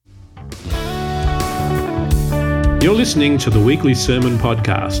You're listening to the weekly sermon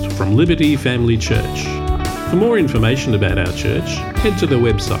podcast from Liberty Family Church. For more information about our church, head to the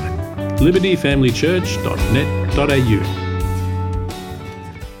website libertyfamilychurch.net.au.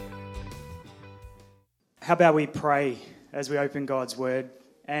 How about we pray as we open God's Word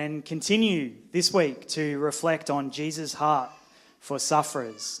and continue this week to reflect on Jesus' heart for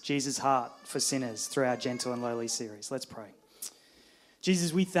sufferers, Jesus' heart for sinners through our Gentle and Lowly series. Let's pray.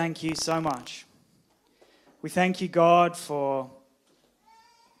 Jesus, we thank you so much. We thank you, God, for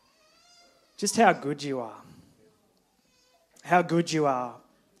just how good you are. How good you are.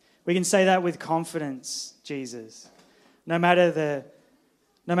 We can say that with confidence, Jesus. No matter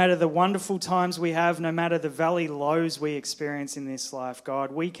the wonderful times we have, no matter the valley lows we experience in this life,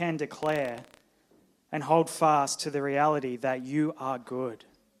 God, we can declare and hold fast to the reality that you are good.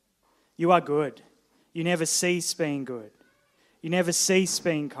 You are good. You never cease being good. You never cease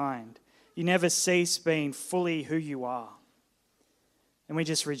being kind. You never cease being fully who you are. And we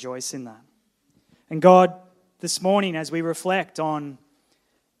just rejoice in that. And God, this morning as we reflect on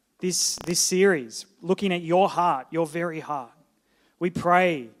this series, looking at your heart, your very heart, we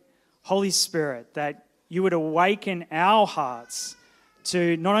pray, Holy Spirit, that you would awaken our hearts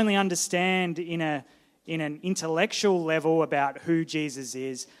to not only understand in an intellectual level about who Jesus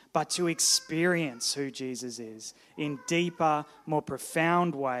is, but to experience who Jesus is in deeper, more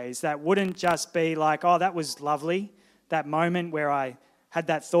profound ways that wouldn't just be like, oh, that was lovely, that moment where I had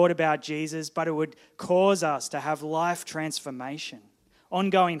that thought about Jesus, but it would cause us to have life transformation,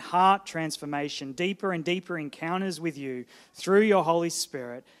 ongoing heart transformation, deeper and deeper encounters with you through your Holy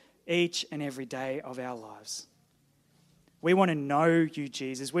Spirit each and every day of our lives. We want to know you,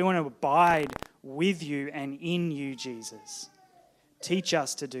 Jesus. We want to abide with you and in you, Jesus. Teach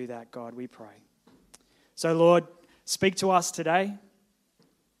us to do that, God, we pray. So, Lord, speak to us today.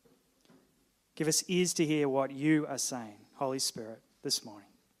 Give us ears to hear what you are saying, Holy Spirit, this morning.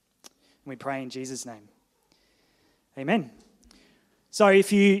 And we pray in Jesus' name. Amen. So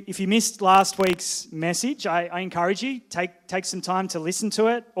if you missed last week's message, I encourage you, take some time to listen to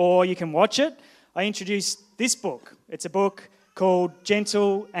it, or you can watch it. I introduced this book. It's a book called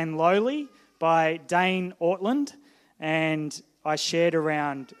Gentle and Lowly by Dane Ortland, and I shared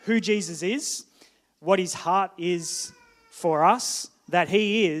around who Jesus is, what his heart is for us, that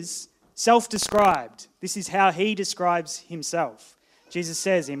he is self-described. This is how he describes himself. Jesus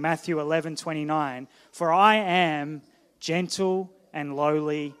says in Matthew 11:29, "For I am gentle and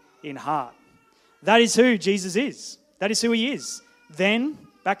lowly in heart." That is who Jesus is. That is who he is. Then,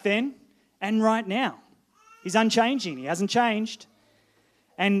 back then, and right now. He's unchanging. He hasn't changed.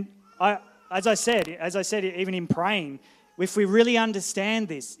 And as I said, even in praying, if we really understand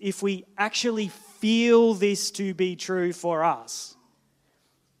this, if we actually feel this to be true for us,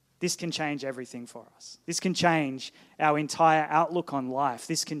 this can change everything for us. This can change our entire outlook on life.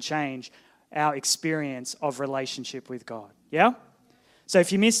 This can change our experience of relationship with God. Yeah? So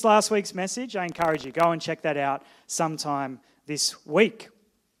if you missed last week's message, I encourage you, go and check that out sometime this week.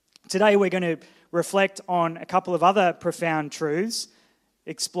 Today we're going to reflect on a couple of other profound truths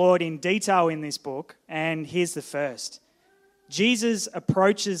explored in detail in this book, and here's the first. Jesus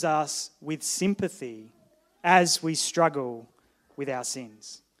approaches us with sympathy as we struggle with our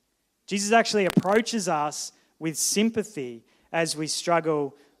sins. Jesus actually approaches us with sympathy as we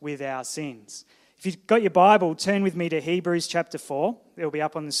struggle with our sins. If you've got your Bible, turn with me to Hebrews chapter 4. It'll be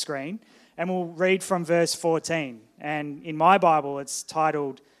up on the screen. And we'll read from verse 14. And in my Bible, it's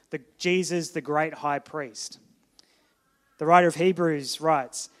titled Jesus, the Great High Priest. The writer of Hebrews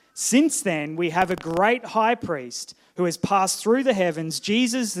writes, "Since then we have a great high priest who has passed through the heavens,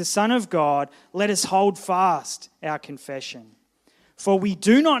 Jesus, the Son of God. Let us hold fast our confession. For we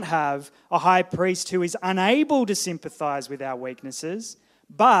do not have a high priest who is unable to sympathize with our weaknesses,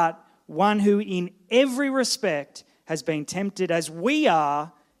 but one who in every respect has been tempted as we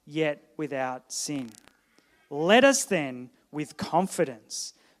are, yet without sin. Let us then, with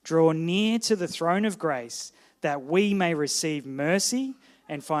confidence, draw near to the throne of grace, that we may receive mercy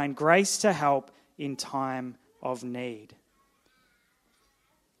and find grace to help in time of need."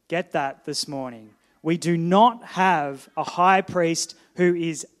 Get that this morning. We do not have a high priest who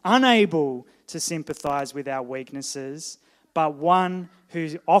is unable to sympathize with our weaknesses, but one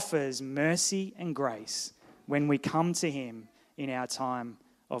who offers mercy and grace when we come to him in our time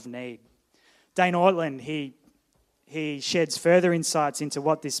of need. Dane Ortland, he sheds further insights into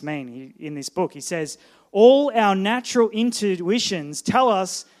what this means in this book. He says, "All our natural intuitions tell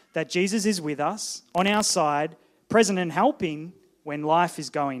us that Jesus is with us, on our side, present and helping when life is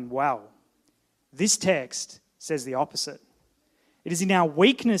going well. This text says the opposite. It is in our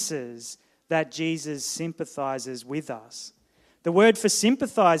weaknesses that Jesus sympathizes with us. The word for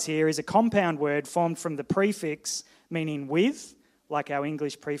sympathize here is a compound word formed from the prefix meaning with, like our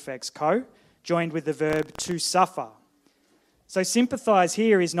English prefix co, joined with the verb to suffer. So sympathize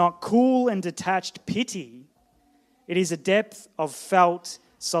here is not cool and detached pity. It is a depth of felt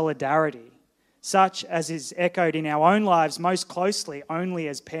solidarity, such as is echoed in our own lives most closely only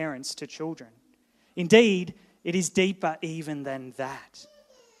as parents to children. Indeed, it is deeper even than that.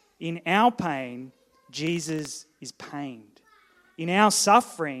 In our pain, Jesus is pained. In our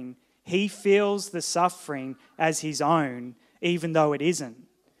suffering, he feels the suffering as his own, even though it isn't.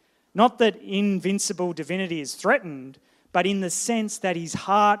 Not that invincible divinity is threatened, but in the sense that his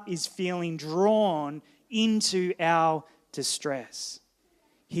heart is feeling drawn into our distress.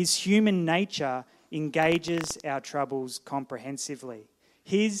 His human nature engages our troubles comprehensively.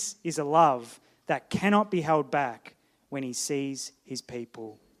 His is a love that cannot be held back when he sees his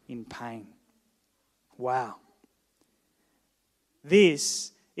people in pain. Wow.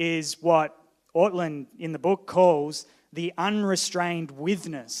 This is what Ortland in the book calls the unrestrained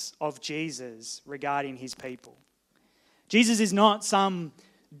witness of Jesus regarding his people. Jesus is not some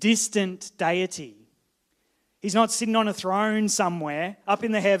distant deity. He's not sitting on a throne somewhere up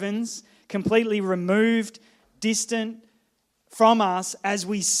in the heavens, completely removed, distant from us as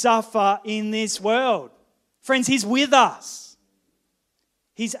we suffer in this world. Friends, he's with us.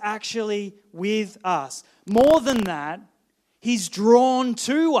 He's actually with us. More than that, he's drawn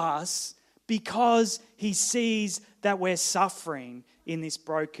to us because he sees that we're suffering in this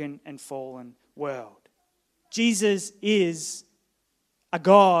broken and fallen world. Jesus is a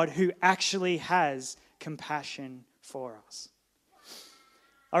God who actually has compassion for us.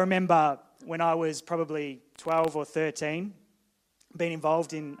 I remember when I was probably 12 or 13, being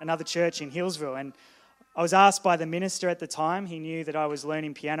involved in another church in Hillsville, and I was asked by the minister at the time. He knew that I was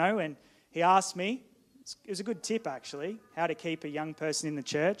learning piano, and he asked me, it was a good tip actually, how to keep a young person in the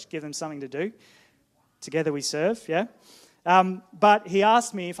church, give them something to do. Together we serve, yeah? But he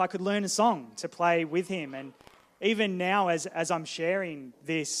asked me if I could learn a song to play with him, and even now as I'm sharing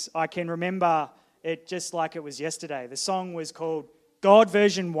this, I can remember it just like it was yesterday. The song was called God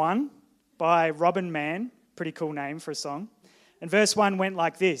Version 1 by Robin Mann, pretty cool name for a song. And verse 1 went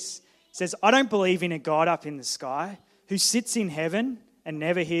like this. It says, I don't believe in a God up in the sky who sits in heaven and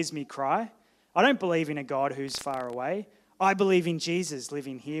never hears me cry. I don't believe in a God who's far away. I believe in Jesus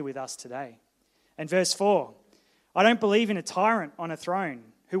living here with us today. And verse 4, I don't believe in a tyrant on a throne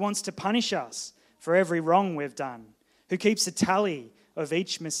who wants to punish us for every wrong we've done, who keeps a tally of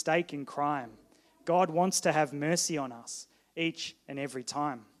each mistake and crime. God wants to have mercy on us each and every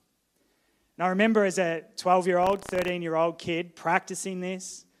time. And I remember as a 12-year-old, 13-year-old kid practicing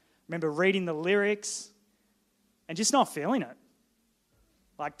this, I remember reading the lyrics and just not feeling it.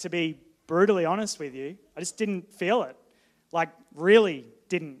 Like, to be brutally honest with you, I just didn't feel it. Like, really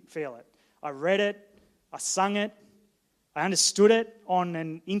didn't feel it. I read it, I sung it, I understood it on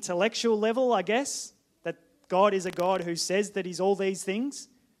an intellectual level, I guess, that God is a God who says that he's all these things,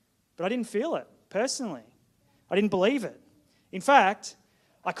 but I didn't feel it personally. I didn't believe it. In fact,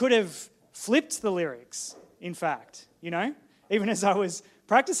 I could have flipped the lyrics, in fact, even as I was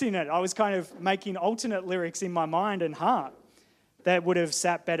practicing it, I was kind of making alternate lyrics in my mind and heart that would have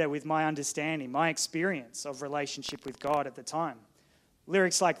sat better with my understanding, my experience of relationship with God at the time.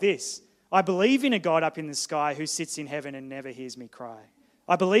 Lyrics like this: I believe in a God up in the sky who sits in heaven and never hears me cry.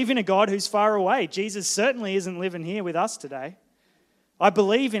 I believe in a God who's far away. Jesus certainly isn't living here with us today. I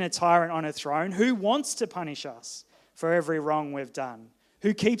believe in a tyrant on a throne who wants to punish us for every wrong we've done,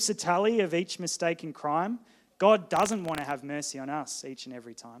 who keeps a tally of each mistake and crime. God doesn't want to have mercy on us each and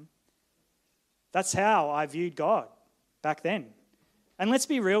every time. That's how I viewed God back then. And let's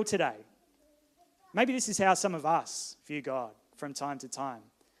be real today. Maybe this is how some of us view God from time to time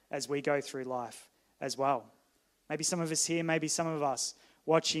as we go through life as well. Maybe some of us here, maybe some of us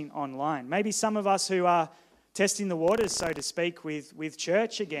watching online. Maybe some of us who are testing the waters, so to speak, with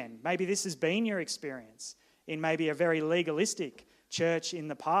church again. Maybe this has been your experience in maybe a very legalistic church in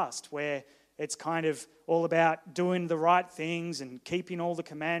the past where it's kind of all about doing the right things and keeping all the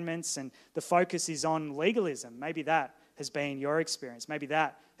commandments, and the focus is on legalism. Maybe that has been your experience. Maybe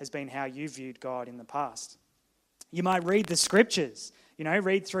that has been how you viewed God in the past. You might read the scriptures,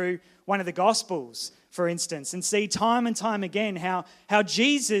 read through one of the Gospels, for instance, and see time and time again how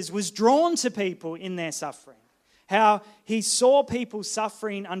Jesus was drawn to people in their suffering, how he saw people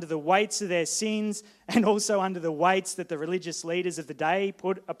suffering under the weights of their sins and also under the weights that the religious leaders of the day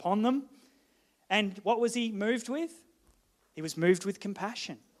put upon them. And what was he moved with? He was moved with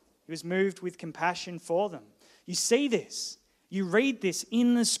compassion. He was moved with compassion for them. You see this. You read this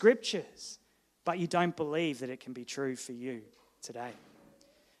in the scriptures. but you don't believe that it can be true for you today.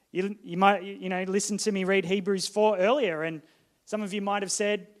 You might, listen to me read Hebrews 4 earlier, and some of you might have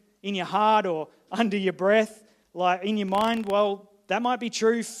said in your heart or under your breath, like in your mind, well, that might be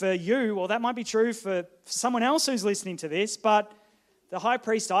true for you, or that might be true for someone else who's listening to this, but the high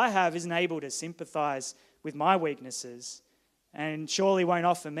priest I have isn't able to sympathize with my weaknesses and surely won't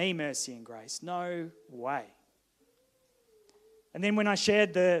offer me mercy and grace. No way. And then when I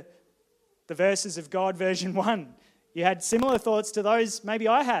shared the verses of God version 1, you had similar thoughts to those maybe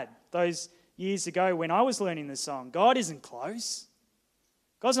I had those years ago when I was learning the song. God isn't close.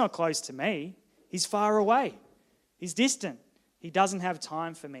 God's not close to me. He's far away. He's distant. He doesn't have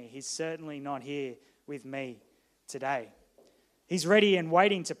time for me. He's certainly not here with me today. He's ready and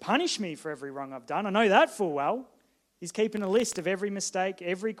waiting to punish me for every wrong I've done. I know that full well. He's keeping a list of every mistake,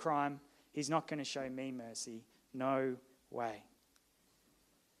 every crime. He's not going to show me mercy. No way.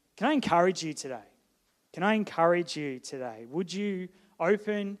 Can I encourage you today? Would you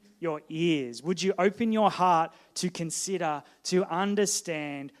open your ears? Would you open your heart to consider, to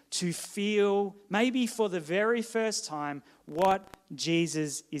understand, to feel, maybe for the very first time, what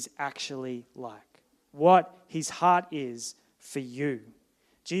Jesus is actually like? What his heart is for you.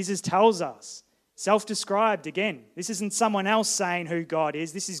 Jesus tells us, self-described again. This isn't someone else saying who God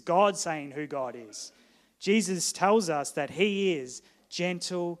is. This is God saying who God is. Jesus tells us that he is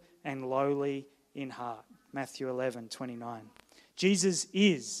gentle and lowly in heart. Matthew 11:29. Jesus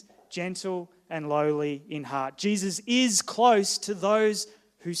is gentle and lowly in heart. Jesus is close to those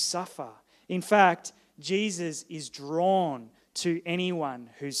who suffer. In fact, Jesus is drawn to anyone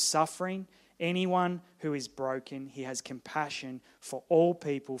who's suffering, anyone who is broken. He has compassion for all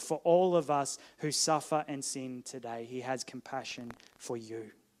people, for all of us who suffer and sin today. He has compassion for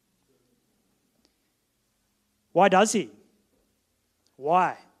you. Why does he?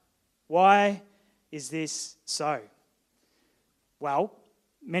 Why? Why is this so? Well,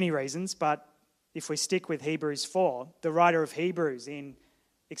 many reasons, but if we stick with Hebrews 4, the writer of Hebrews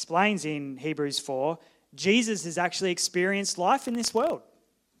explains in Hebrews 4, Jesus has actually experienced life in this world.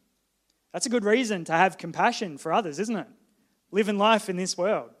 That's a good reason to have compassion for others, isn't it? Living life in this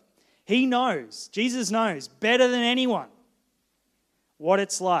world. He knows, Jesus knows better than anyone what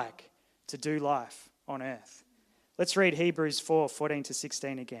it's like to do life on earth. Let's read Hebrews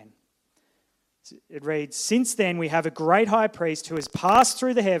 4:14-16 again. It reads, "Since then we have a great high priest who has passed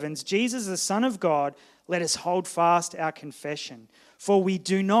through the heavens, Jesus the Son of God. Let us hold fast our confession. For we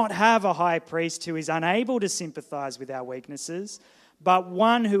do not have a high priest who is unable to sympathize with our weaknesses, but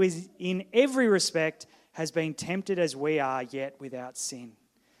one who is in every respect has been tempted as we are, yet without sin.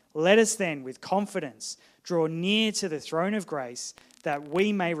 Let us then with confidence draw near to the throne of grace, that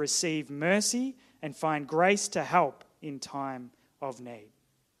we may receive mercy and find grace to help in time of need."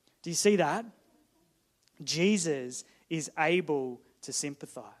 Do you see that? Jesus is able to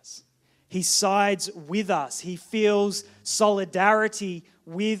sympathize. He sides with us. He feels solidarity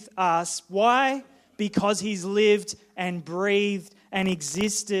with us. Why? Because he's lived and breathed and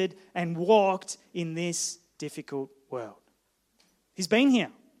existed and walked in this difficult world. He's been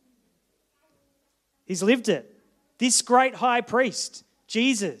here. He's lived it. This great high priest,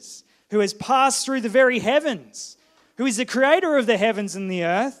 Jesus, who has passed through the very heavens, who is the creator of the heavens and the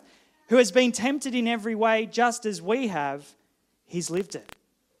earth, who has been tempted in every way just as we have, he's lived it.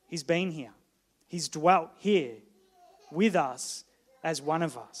 He's been here. He's dwelt here with us as one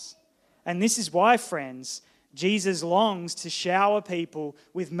of us. And this is why, friends, Jesus longs to shower people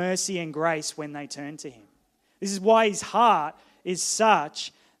with mercy and grace when they turn to him. This is why his heart is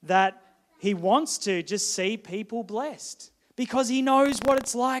such that he wants to just see people blessed, because he knows what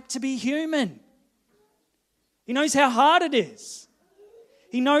it's like to be human. He knows how hard it is.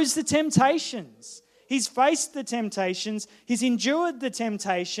 He knows the temptations. He's faced the temptations. He's endured the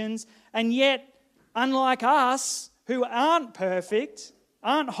temptations. And yet, unlike us, who aren't perfect,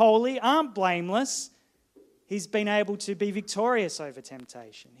 aren't holy, aren't blameless, he's been able to be victorious over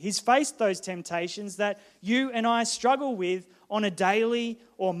temptation. He's faced those temptations that you and I struggle with on a daily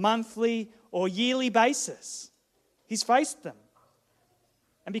or monthly or yearly basis. He's faced them.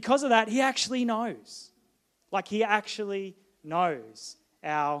 And because of that, he actually knows. Like, he actually knows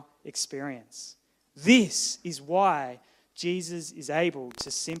our experience. This is why Jesus is able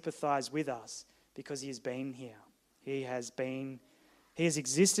to sympathize with us, because he has been here. He has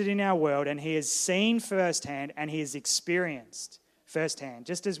existed in our world, and he has seen firsthand, and he has experienced firsthand,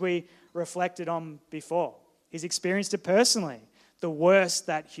 just as we reflected on before. He's experienced it personally, the worst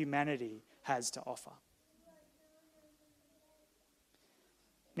that humanity has to offer.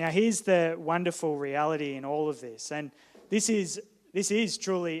 Now, here's the wonderful reality in all of this, and this is this is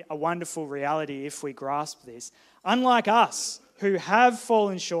truly a wonderful reality if we grasp this. Unlike us, who have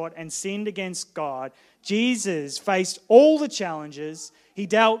fallen short and sinned against God, Jesus faced all the challenges. He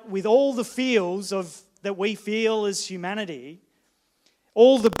dealt with all the feels that we feel as humanity,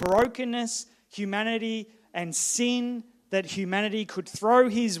 all the brokenness, humanity, and sin that humanity could throw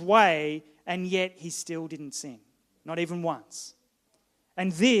his way, and yet he still didn't sin, not even once.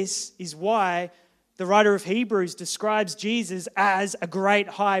 And this is why the writer of Hebrews describes Jesus as a great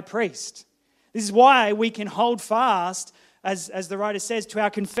high priest. This is why we can hold fast, as the writer says, to our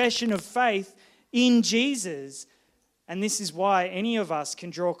confession of faith in Jesus. And this is why any of us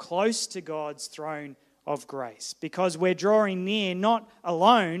can draw close to God's throne of grace, because we're drawing near not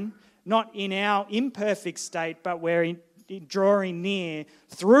alone, not in our imperfect state, but we're drawing near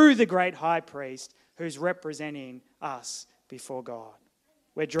through the great high priest who's representing us before God.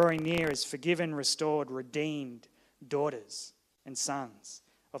 We're drawing near as forgiven, restored, redeemed daughters and sons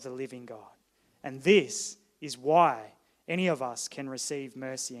of the living God. And this is why any of us can receive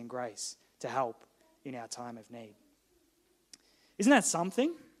mercy and grace to help in our time of need. Isn't that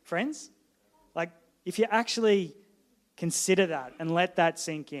something, friends? Like, if you actually consider that and let that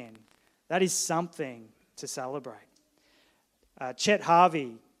sink in, that is something to celebrate. Chet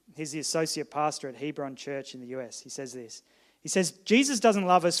Harvey, he's the associate pastor at Hebron Church in the US. He says this. He says, Jesus doesn't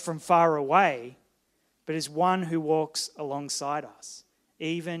love us from far away, but is one who walks alongside us,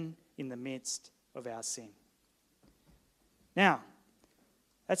 even in the midst of our sin. Now,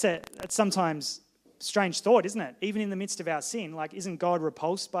 that's sometimes a strange thought, isn't it? Even in the midst of our sin, like, isn't God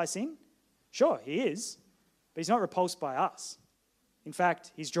repulsed by sin? Sure, he is, but he's not repulsed by us. In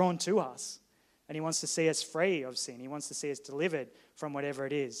fact, he's drawn to us, and he wants to see us free of sin. He wants to see us delivered from whatever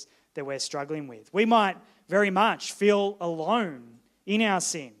it is that we're struggling with. We might very much feel alone in our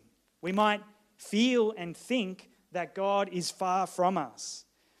sin. We might feel and think that God is far from us.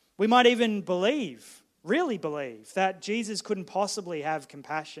 We might even really believe, that Jesus couldn't possibly have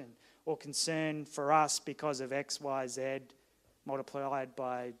compassion or concern for us because of X, Y, Z multiplied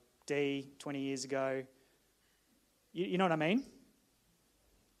by D 20 years ago. You know what I mean?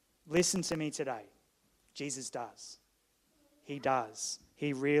 Listen to me today. Jesus does. He does.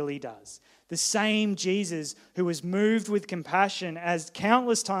 He really does. The same Jesus who was moved with compassion as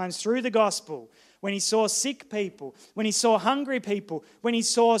countless times through the gospel, when he saw sick people, when he saw hungry people, when he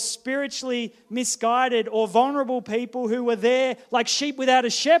saw spiritually misguided or vulnerable people who were there like sheep without a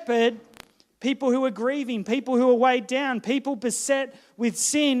shepherd, people who were grieving, people who were weighed down, people beset with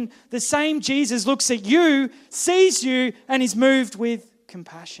sin, the same Jesus looks at you, sees you, and is moved with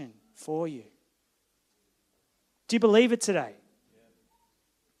compassion for you. Do you believe it today?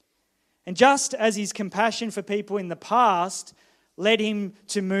 And just as his compassion for people in the past led him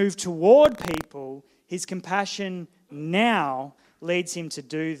to move toward people, his compassion now leads him to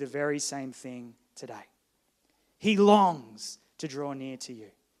do the very same thing today. He longs to draw near to you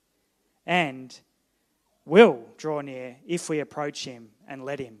and will draw near if we approach him and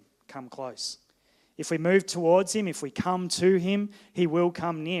let him come close. If we move towards him, if we come to him, he will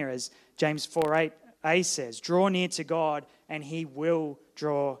come near. As James 4:8a says, draw near to God and he will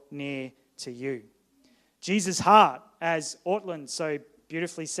draw near to you. Jesus' heart, as Ortland so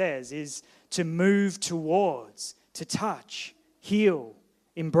beautifully says, is to move towards, to touch, heal,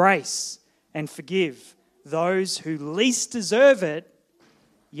 embrace, and forgive those who least deserve it,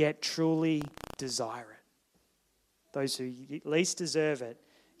 yet truly desire it. Those who least deserve it,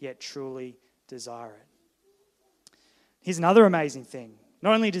 yet truly desire it. Here's another amazing thing.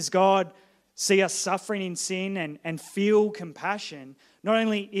 Not only does God see us suffering in sin and feel compassion, not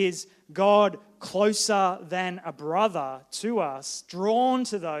only is God closer than a brother to us, drawn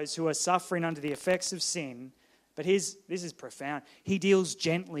to those who are suffering under the effects of sin, but this is profound. He deals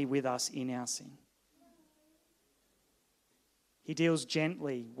gently with us in our sin. He deals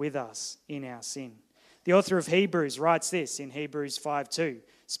gently with us in our sin. The author of Hebrews writes this in Hebrews 5:2,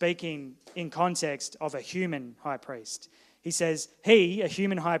 speaking in context of a human high priest. He says, he, a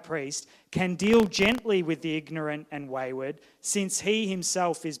human high priest, can deal gently with the ignorant and wayward, since he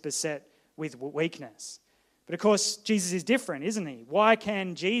himself is beset with weakness. But of course, Jesus is different, isn't he? Why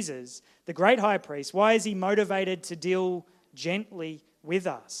can Jesus, the great high priest, why is he motivated to deal gently with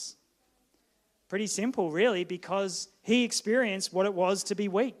us? Pretty simple, really, because he experienced what it was to be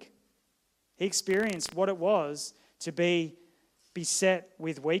weak. He experienced what it was to be beset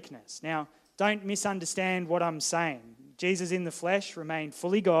with weakness. Now, don't misunderstand what I'm saying. Jesus in the flesh remained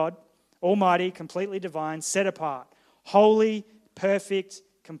fully God, almighty, completely divine, set apart, holy, perfect,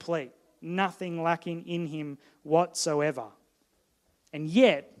 complete, nothing lacking in him whatsoever. And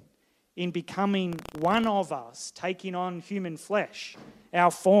yet, in becoming one of us, taking on human flesh, our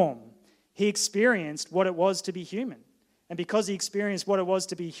form, he experienced what it was to be human. And because he experienced what it was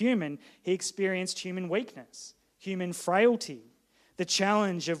to be human, he experienced human weakness, human frailty, the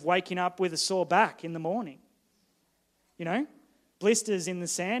challenge of waking up with a sore back in the morning. You know, blisters in the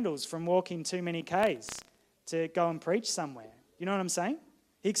sandals from walking too many Ks to go and preach somewhere. You know what I'm saying?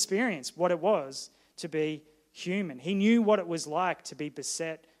 He experienced what it was to be human. He knew what it was like to be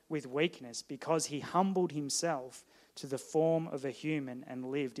beset with weakness because he humbled himself to the form of a human and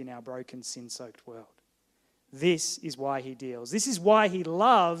lived in our broken, sin-soaked world. This is why he deals. This is why he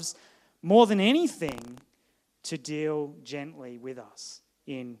loves more than anything to deal gently with us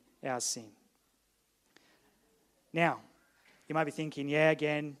in our sin. Now, you might be thinking, yeah,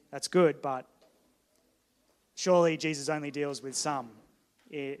 again, that's good, but surely Jesus only deals with some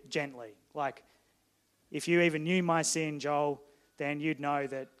gently. Like, if you even knew my sin, Joel, then you'd know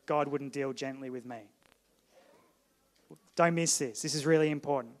that God wouldn't deal gently with me. Don't miss this. This is really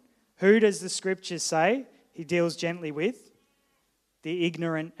important. Who does the scripture say he deals gently with? The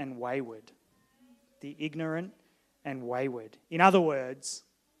ignorant and wayward. The ignorant and wayward. In other words,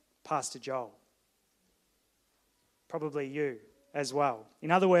 Pastor Joel. Probably you as well.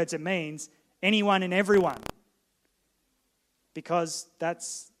 In other words, it means anyone and everyone. Because that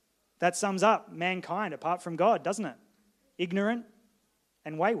sums up mankind apart from God, doesn't it? Ignorant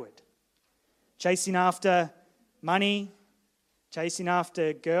and wayward. Chasing after money, chasing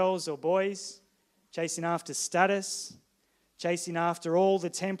after girls or boys, chasing after status, chasing after all the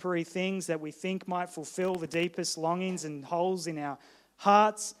temporary things that we think might fulfill the deepest longings and holes in our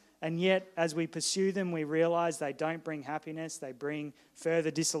hearts. And yet, as we pursue them, we realize they don't bring happiness. They bring further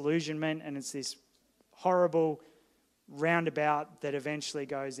disillusionment, and it's this horrible roundabout that eventually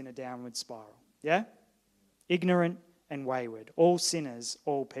goes in a downward spiral. Yeah? Ignorant and wayward. All sinners,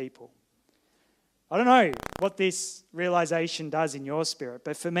 all people. I don't know what this realization does in your spirit,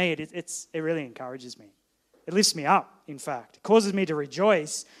 but for me, it really encourages me. It lifts me up, in fact. It causes me to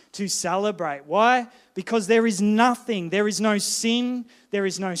rejoice, to celebrate. Why? Because there is nothing, there is no sin, there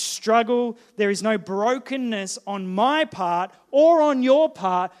is no struggle, there is no brokenness on my part or on your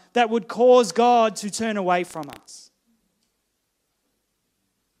part that would cause God to turn away from us.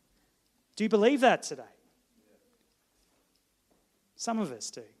 Do you believe that today? Some of us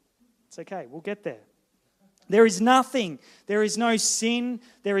do. It's okay, we'll get there. There is nothing, there is no sin,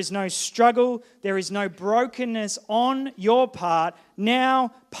 there is no struggle, there is no brokenness on your part,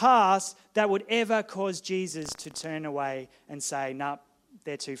 now past, that would ever cause Jesus to turn away and say, "Nah,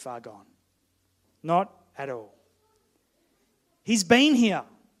 they're too far gone." Not at all. He's been here.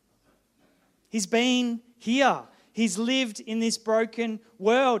 He's been here. He's lived in this broken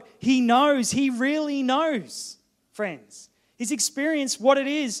world. He knows, he really knows, friends. He's experienced what it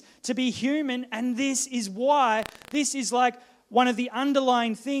is to be human, and this is why, this is like one of the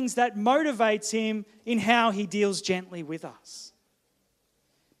underlying things that motivates him in how he deals gently with us.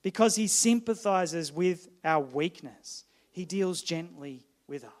 Because he sympathizes with our weakness. He deals gently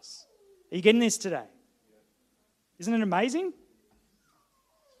with us. Are you getting this today? Isn't it amazing?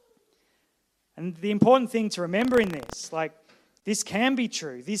 And the important thing to remember in this, like, this can be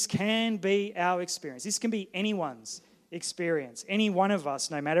true. This can be our experience. This can be anyone's experience. Any one of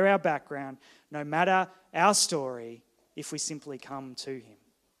us, no matter our background, no matter our story, if we simply come to him.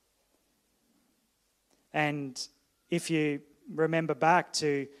 And if you remember back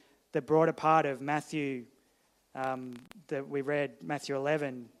to the broader part of Matthew that we read, Matthew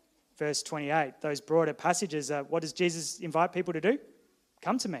 11, verse 28, those broader passages, what does Jesus invite people to do?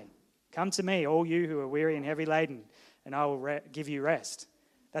 Come to me. Come to me, all you who are weary and heavy laden, and I will give you rest.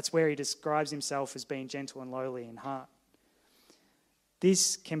 That's where he describes himself as being gentle and lowly in heart.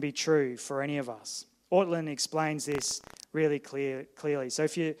 This can be true for any of us. Ortlund explains this really clearly. So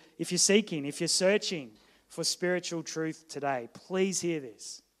if you're seeking, if you're searching for spiritual truth today, please hear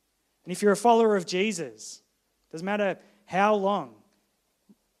this. And if you're a follower of Jesus, doesn't matter how long,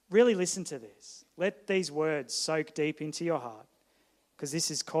 really listen to this. Let these words soak deep into your heart, because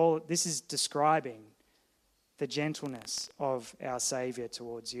this is describing the gentleness of our Saviour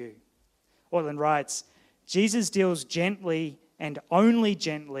towards you. Ortlund writes, Jesus deals gently and only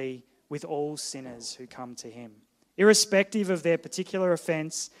gently with all sinners who come to him, irrespective of their particular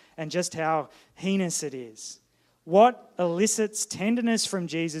offence and just how heinous it is. What elicits tenderness from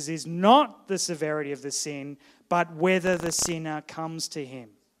Jesus is not the severity of the sin, but whether the sinner comes to him.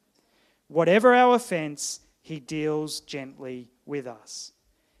 Whatever our offence, he deals gently with us.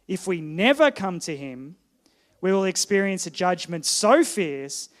 If we never come to him, we will experience a judgment so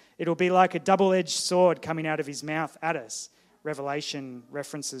fierce, it'll be like a double-edged sword coming out of his mouth at us. Revelation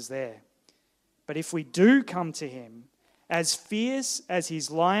references there. But if we do come to him, as fierce as his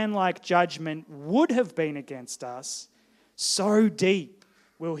lion-like judgment would have been against us, so deep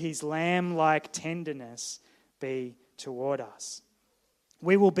will his lamb-like tenderness be toward us.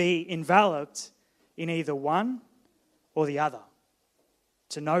 We will be enveloped in either one or the other.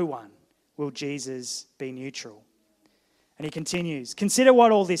 To no one will Jesus be neutral. And he continues, consider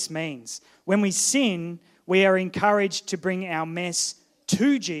what all this means. When we sin, we are encouraged to bring our mess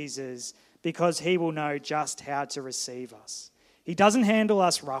to Jesus because he will know just how to receive us. He doesn't handle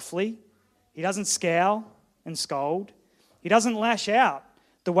us roughly. He doesn't scowl and scold. He doesn't lash out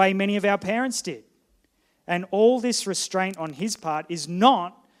the way many of our parents did. And all this restraint on his part is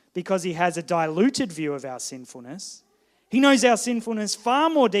not because he has a diluted view of our sinfulness. He knows our sinfulness far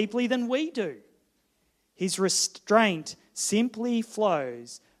more deeply than we do. His restraint simply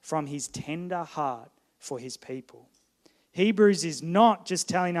flows from his tender heart for his people. Hebrews is not just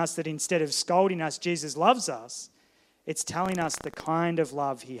telling us that instead of scolding us, Jesus loves us. It's telling us the kind of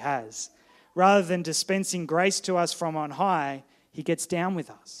love he has. Rather than dispensing grace to us from on high, he gets down with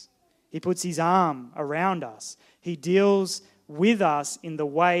us. He puts his arm around us. He deals with us in the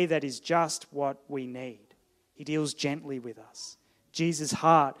way that is just what we need. He deals gently with us. Jesus'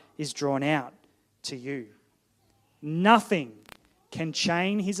 heart is drawn out to you. Nothing can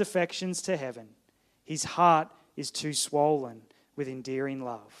chain his affections to heaven. His heart is too swollen with endearing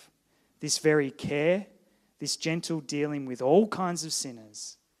love. This very care, this gentle dealing with all kinds of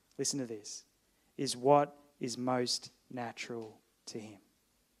sinners, listen to this, is what is most natural to him.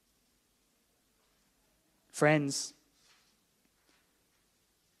 Friends,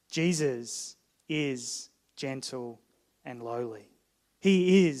 Jesus is gentle and lowly.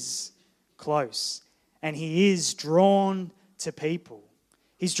 He is close and he is drawn to people.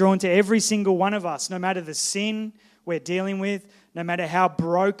 He's drawn to every single one of us, no matter the sin we're dealing with, no matter how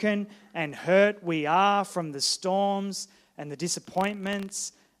broken and hurt we are from the storms and the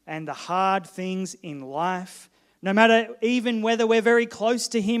disappointments and the hard things in life, no matter even whether we're very close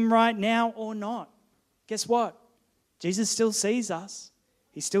to him right now or not. Guess what? Jesus still sees us.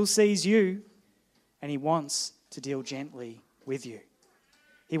 He still sees you, and he wants to deal gently with you.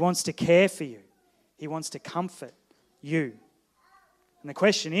 He wants to care for you. He wants to comfort you. And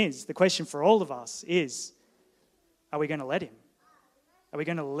the question for all of us is, are we going to let him? Are we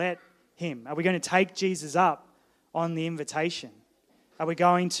going to let him? Are we going to take Jesus up on the invitation? Are we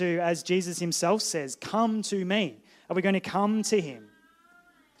going to, as Jesus himself says, come to me? Are we going to come to him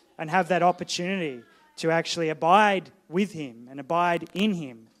and have that opportunity to actually abide with him and abide in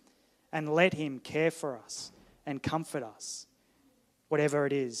him and let him care for us and comfort us, whatever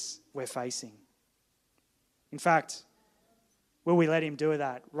it is we're facing? In fact, will we let him do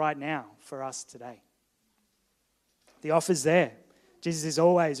that right now for us today? The offer's there. Jesus is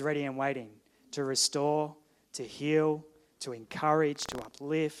always ready and waiting to restore, to heal, to encourage, to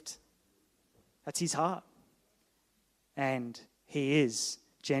uplift. That's his heart. And he is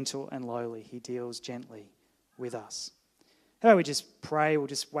gentle and lowly. He deals gently with us. How about we just pray? We'll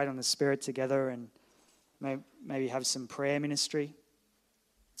just wait on the Spirit together and maybe have some prayer ministry.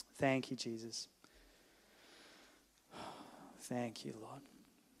 Thank you, Jesus. Thank you, Lord.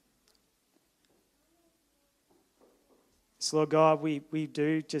 So, Lord God, we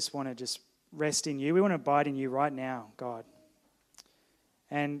do just want to just rest in you. We want to abide in you right now, God.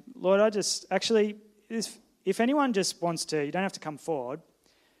 And Lord, if anyone just wants to, you don't have to come forward.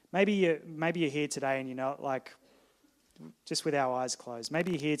 Maybe you're here today and you're not like, just with our eyes closed.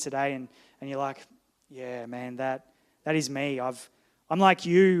 Maybe you're here today and you're like, yeah, man, that is me. I'm like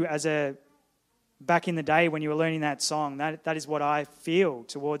you back in the day when you were learning that song. That is what I feel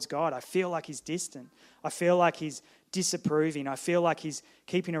towards God. I feel like he's distant. I feel like he's disapproving. I feel like he's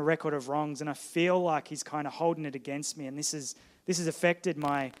keeping a record of wrongs, and I feel like he's kind of holding it against me. And this has affected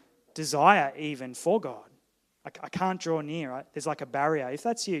my desire even for God. I can't draw near. Right? There's like a barrier. If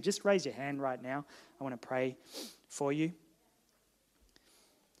that's you, just raise your hand right now. I want to pray for you.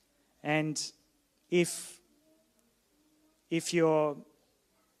 And if you're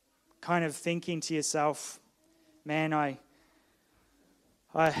kind of thinking to yourself, man, I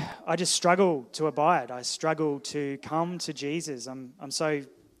just struggle to abide. I struggle to come to Jesus. I'm so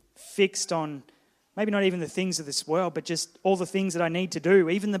fixed on maybe not even the things of this world, but just all the things that I need to do,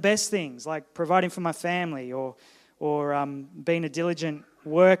 even the best things, like providing for my family or being a diligent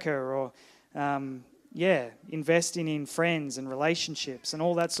worker or, investing in friends and relationships and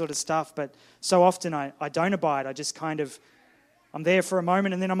all that sort of stuff. But so often I don't abide. I just I'm there for a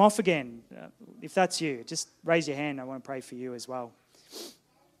moment and then I'm off again. If that's you, just raise your hand. I want to pray for you as well.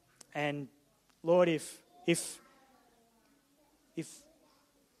 And Lord, if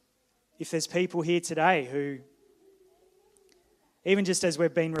if there's people here today who, even just as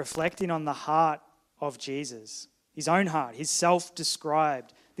we've been reflecting on the heart of Jesus, his own heart, his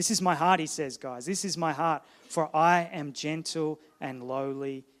self-described, this is my heart, he says, guys, this is my heart, for I am gentle and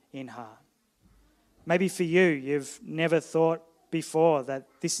lowly in heart. Maybe for you, you've never thought before that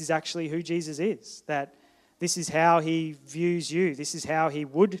this is actually who Jesus is, that this is how he views you, this is how he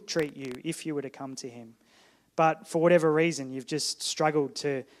would treat you if you were to come to him. But for whatever reason, you've just struggled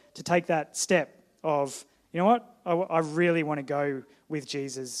to take that step of, you know what, I really want to go with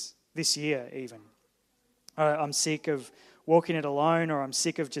Jesus this year even. I'm sick of walking it alone, or I'm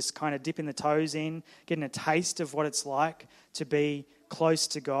sick of just kind of dipping the toes in, getting a taste of what it's like to be close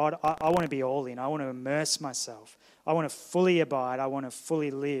to God. I want to be all in. I want to immerse myself. I want to fully abide. I want to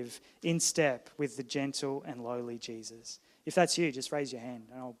fully live in step with the gentle and lowly Jesus. If that's you, just raise your hand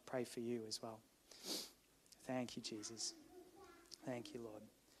and I'll pray for you as well. Thank you, Jesus. Thank you, Lord.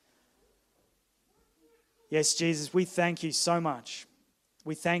 Yes, Jesus, we thank you so much.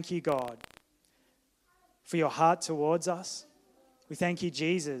 We thank you, God, for your heart towards us. We thank you,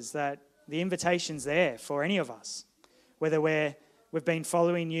 Jesus, that the invitation's there for any of us, whether we've been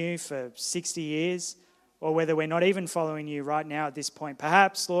following you for 60 years or whether we're not even following you right now at this point.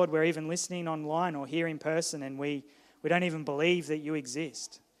 Perhaps, Lord, we're even listening online or here in person and we don't even believe that you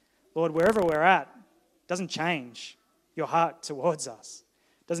exist. Lord, wherever we're at, doesn't change your heart towards us.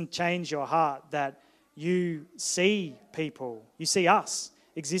 Doesn't change your heart that you see people, you see us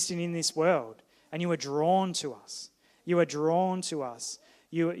existing in this world, and you are drawn to us. You are drawn to us.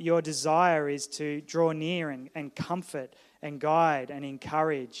 Your desire is to draw near and comfort and guide and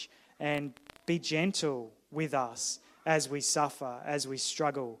encourage and be gentle with us as we suffer, as we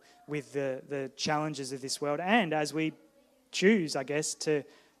struggle with the challenges of this world, and as we choose, I guess,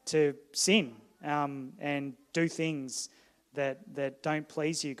 to sin and do things that don't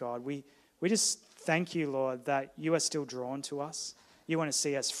please you, God. We just thank you, Lord, that you are still drawn to us. You want to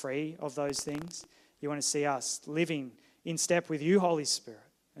see us free of those things. You want to see us living in step with you, Holy Spirit.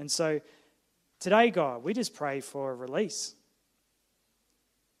 And so today, God, we just pray for a release.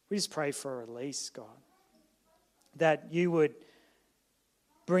 We just pray for a release, God. That you would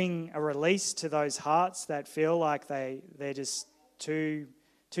bring a release to those hearts that feel like they're just too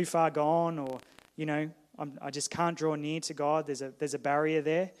far gone, or, you know, I just can't draw near to God. There's a barrier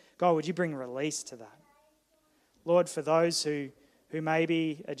there. God, would you bring release to that? Lord, for those who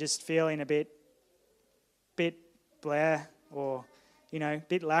maybe are just feeling a bit blah, or, you know, a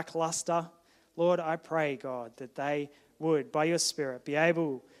bit lackluster, Lord, I pray, God, that they would, by your Spirit, be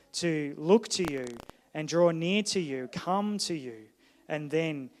able to look to you and draw near to you, come to you, and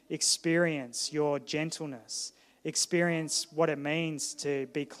then experience your gentleness, experience what it means to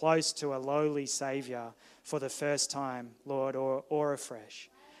be close to a lowly Saviour for the first time, Lord, or afresh.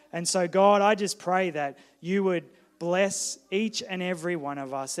 And so, God, I just pray that you would bless each and every one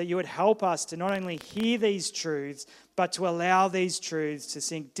of us, that you would help us to not only hear these truths, but to allow these truths to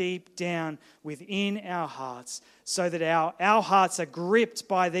sink deep down within our hearts, so that our hearts are gripped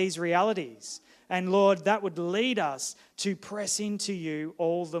by these realities. And Lord, that would lead us to press into you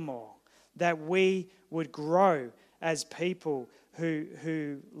all the more, that we would grow as people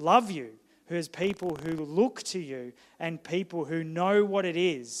who love you, as people who look to you, and people who know what it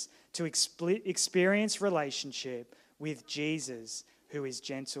is to experience relationship with Jesus, who is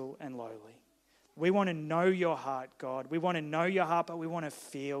gentle and lowly. We want to know your heart, God. We want to know your heart, but we want to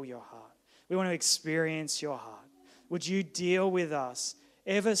feel your heart. We want to experience your heart. Would you deal with us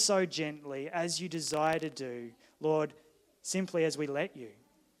ever so gently as you desire to do, Lord, simply as we let you.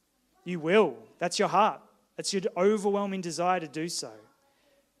 You will. That's your heart. That's your overwhelming desire to do so.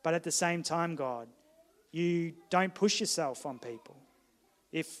 But at the same time, God, you don't push yourself on people.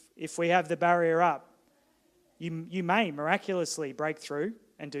 If we have the barrier up, you may miraculously break through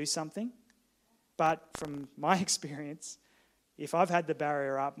and do something. But from my experience, if I've had the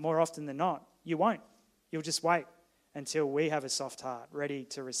barrier up, more often than not, you won't. You'll just wait until we have a soft heart ready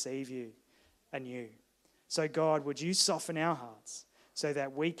to receive you anew. So God, would you soften our hearts so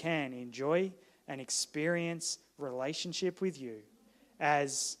that we can enjoy and experience relationship with you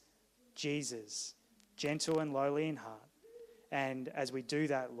as Jesus, gentle and lowly in heart. And as we do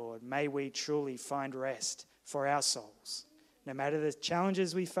that, Lord, may we truly find rest for our souls. No matter the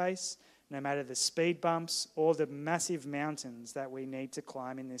challenges we face, no matter the speed bumps or the massive mountains that we need to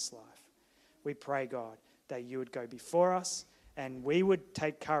climb in this life, we pray, God, that you would go before us and we would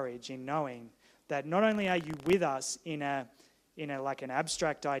take courage in knowing that not only are you with us in a like an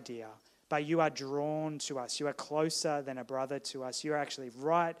abstract idea, but you are drawn to us. You are closer than a brother to us. You are actually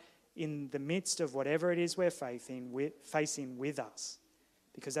right in the midst of whatever it is we're facing with us.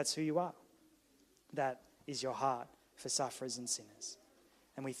 because that's who you are. That is your heart for sufferers and sinners.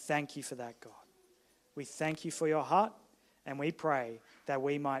 And we thank you for that, God. We thank you for your heart, and we pray that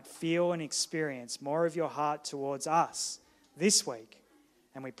we might feel and experience more of your heart towards us this week.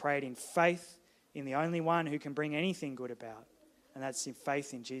 And we pray it in faith in the only one who can bring anything good about, and that's in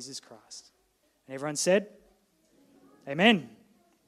faith in Jesus Christ. And everyone said, Amen.